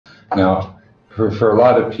Now, for a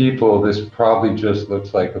lot of people, this probably just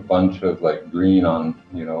looks like a bunch of like green on,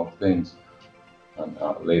 things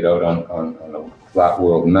laid out on a flat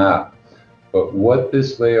world map. But what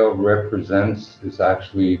this layout represents is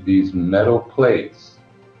actually these metal plates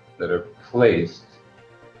that are placed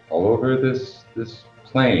all over this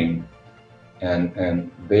plane,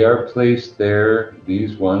 and they are placed there,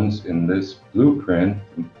 these ones in this blueprint,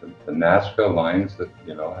 the Nazca lines that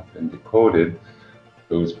have been decoded.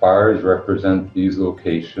 Those bars represent these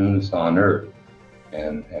locations on Earth,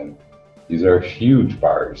 and these are huge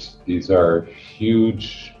bars. These are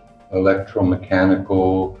huge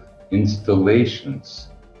electromechanical installations.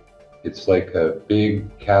 It's like a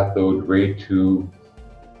big cathode ray tube,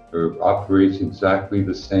 or operates exactly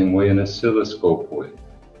the same way an oscilloscope would.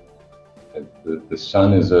 The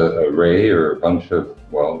sun is a ray, or a bunch of,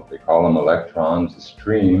 well, they call them electrons, a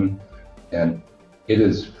stream, and it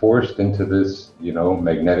is forced into this,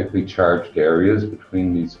 magnetically charged areas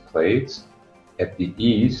between these plates. At the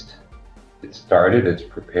east, it's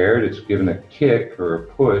prepared, it's given a kick or a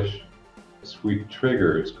push, a sweep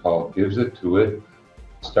trigger, it's called, gives it to it,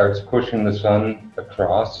 starts pushing the sun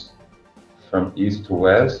across from east to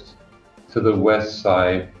west to the west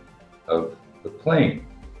side of the plane.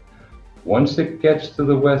 Once it gets to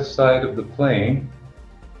the west side of the plane,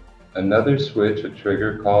 another switch, a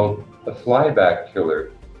trigger called a flyback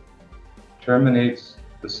killer, terminates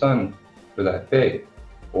the sun for that day,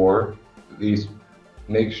 or at least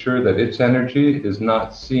make sure that its energy is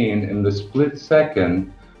not seen in the split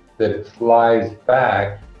second that it flies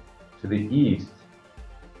back to the east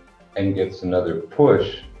and gets another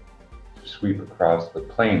push to sweep across the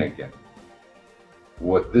plane again.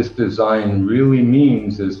 What this design really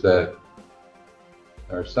means is that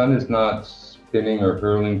our sun is not spinning or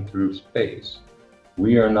hurling through space.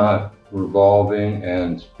 We are not revolving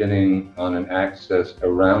and spinning on an axis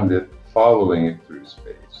around it, following it through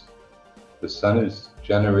space. The sun is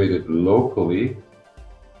generated locally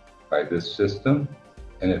by this system,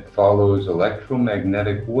 and it follows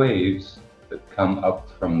electromagnetic waves that come up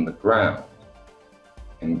from the ground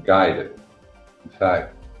and guide it. In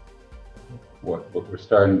fact, what we're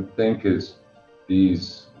starting to think is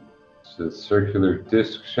these circular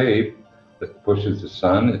disc shape that pushes the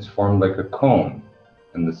sun, it's formed like a cone,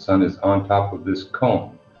 and the sun is on top of this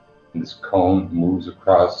cone, and this cone moves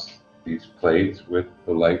across these plates with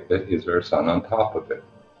the light that is our sun on top of it.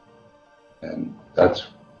 And that's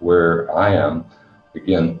where I am.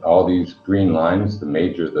 Again, all these green lines,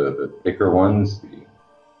 the thicker ones, the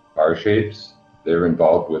bar shapes, they're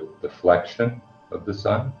involved with deflection of the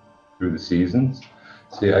sun through the seasons.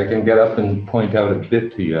 See, I can get up and point out a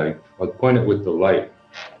bit to you. I'll point it with the light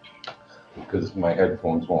because my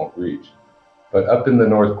headphones won't reach. But up in the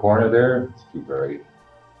north corner there, it's too bright.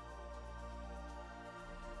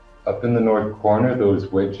 Up in the north corner, those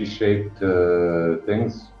wedgie-shaped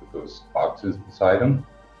things with those boxes beside them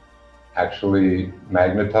actually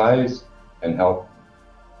magnetize and help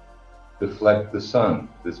deflect the sun.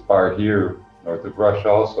 This bar here, north of Russia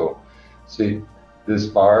also. See, this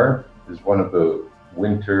bar is one of the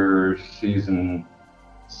winter season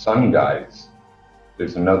sun guides.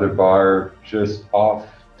 There's another bar just off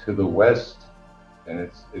to the west, and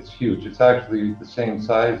it's huge. It's actually the same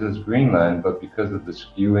size as Greenland, but because of the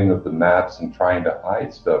skewing of the maps and trying to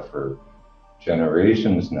hide stuff for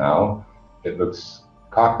generations now, it looks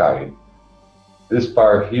cockeyed. This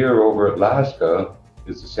bar here over Alaska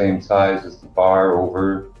is the same size as the bar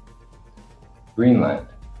over Greenland.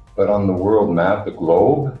 But on the world map, the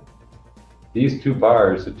globe, these two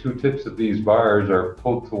bars, the two tips of these bars are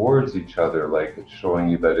pulled towards each other, like it's showing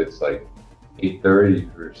you that it's like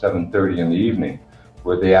 8:30 or 7:30 in the evening,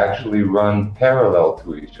 where they actually run parallel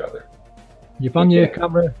to each other. You pan your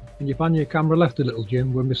camera, and you pan your camera left a little,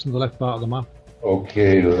 Jim. We're missing the left part of the map.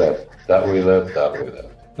 Okay, left. That way left, that way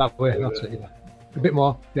left. That way, that's it, yeah. A bit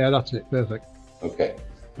more. Yeah, that's it. Perfect. Okay.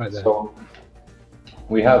 Right there. So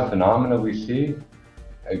we have phenomena we see.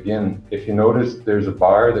 Again, if you notice, there's a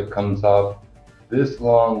bar that comes off, this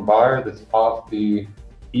long bar that's off the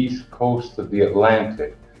east coast of the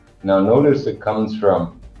Atlantic. Now notice it comes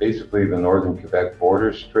from basically the northern Quebec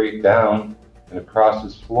border straight down and it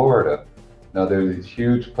crosses Florida. Now there are these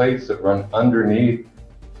huge plates that run underneath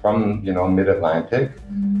from, mid-Atlantic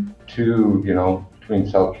to, between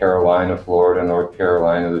South Carolina, Florida, North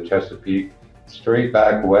Carolina, the Chesapeake, straight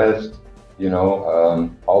back west,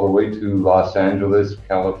 all the way to Los Angeles,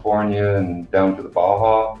 California, and down to the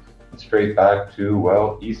Baja, and straight back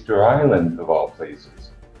to, Easter Island of all places.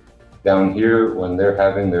 Down here, when they're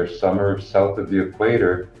having their summer south of the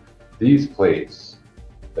equator, these plates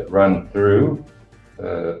that run through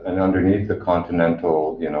and underneath the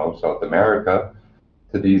continental, South America,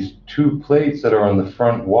 to these two plates that are on the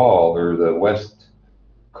front wall, or the west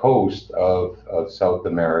coast of South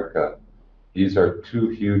America. These are two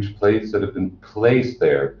huge plates that have been placed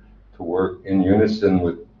there to work in unison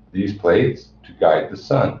with these plates to guide the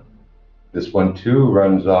sun. This one too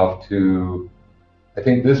runs off to, I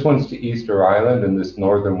think this one's to Easter Island, and this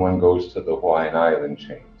northern one goes to the Hawaiian Island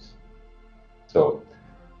chains. So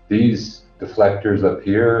these deflectors up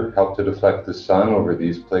here help to deflect the sun over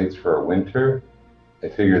these plates for a winter. I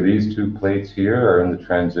figure these two plates here are in the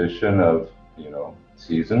transition of,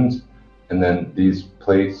 seasons. And then these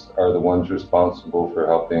plates are the ones responsible for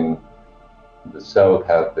helping the south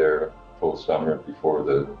have their full summer before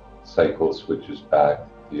the cycle switches back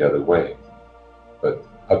the other way. But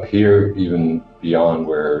up here, even beyond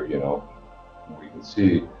where, we can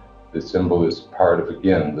see, the symbol is part of,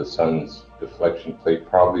 again, the sun's deflection plate,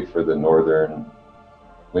 probably for the northern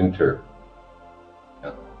winter.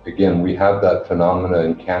 Again, we have that phenomena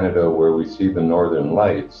in Canada where we see the northern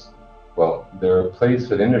lights. Well, there are plates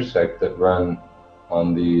that intersect that run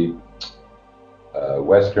on the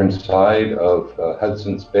western side of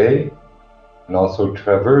Hudson's Bay, and also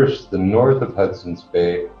traverse the north of Hudson's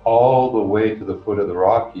Bay all the way to the foot of the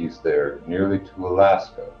Rockies there, nearly to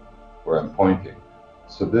Alaska, where I'm pointing.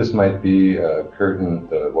 So this might be a curtain,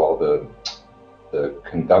 the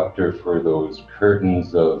conductor for those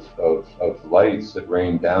curtains of lights that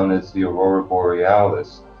rain down as the aurora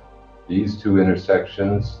borealis. These two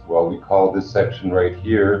intersections, well, we call this section right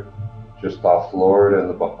here, just off Florida and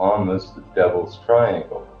the Bahamas, the Devil's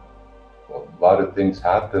Triangle. Well, a lot of things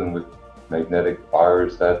happen with magnetic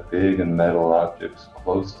bars that big and metal objects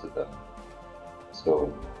close to them.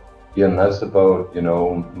 So again, that's about,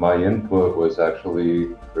 my input was actually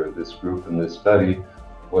for this group in this study,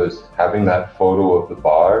 was having that photo of the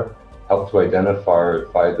bar helped to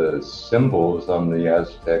identify the symbols on the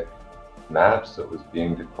Aztec maps that was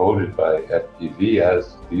being decoded by FPV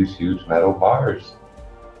as these huge metal bars.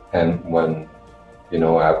 And when,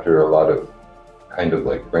 after a lot of kind of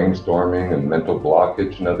like brainstorming and mental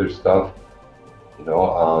blockage and other stuff,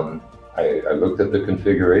 I looked at the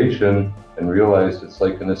configuration and realized it's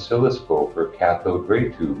like an oscilloscope or cathode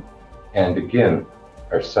ray tube. And again,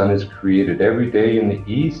 our sun is created every day in the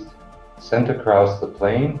east, sent across the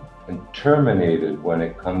plane, and terminated when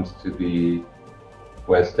it comes to the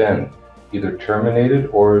west end. Either terminated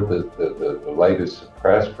or the light is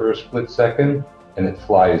suppressed for a split second and it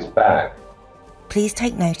flies back. Please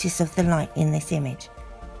take notice of the light in this image,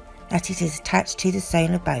 that it is attached to the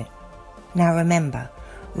solar boat. Now remember,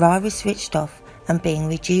 Ra is switched off and being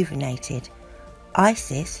rejuvenated.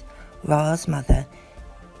 Isis, Ra's mother,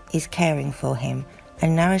 is caring for him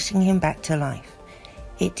and nourishing him back to life.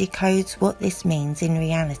 It decodes what this means in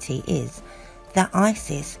reality is that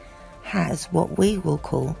Isis has what we will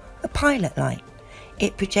call a pilot light.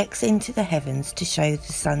 It projects into the heavens to show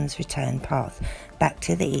the sun's return path back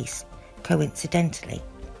to the east, coincidentally.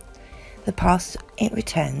 The path it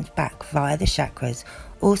returns back via the chakras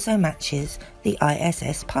also matches the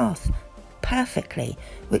ISS path perfectly,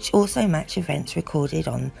 which also match events recorded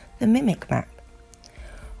on the Mimic map.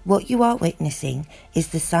 What you are witnessing is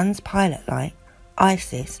the sun's pilot light,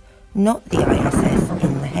 Isis, not the ISS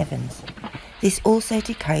in the heavens. This also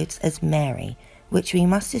decodes as Mary, which we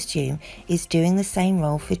must assume is doing the same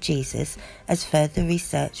role for Jesus as further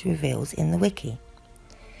research reveals in the wiki.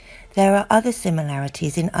 There are other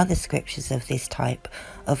similarities in other scriptures of this type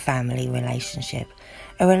of family relationship,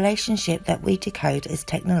 a relationship that we decode as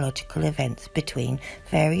technological events between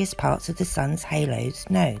various parts of the sun's halo's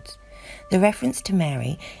nodes. The reference to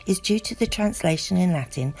Mary is due to the translation in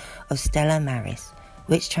Latin of Stella Maris,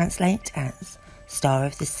 which translates as Star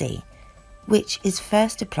of the Sea, which is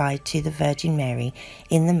first applied to the Virgin Mary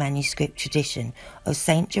in the manuscript tradition of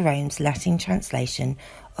St. Jerome's Latin translation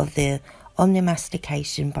of the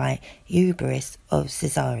Omnimastication by Euberus of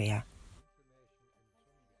Caesarea.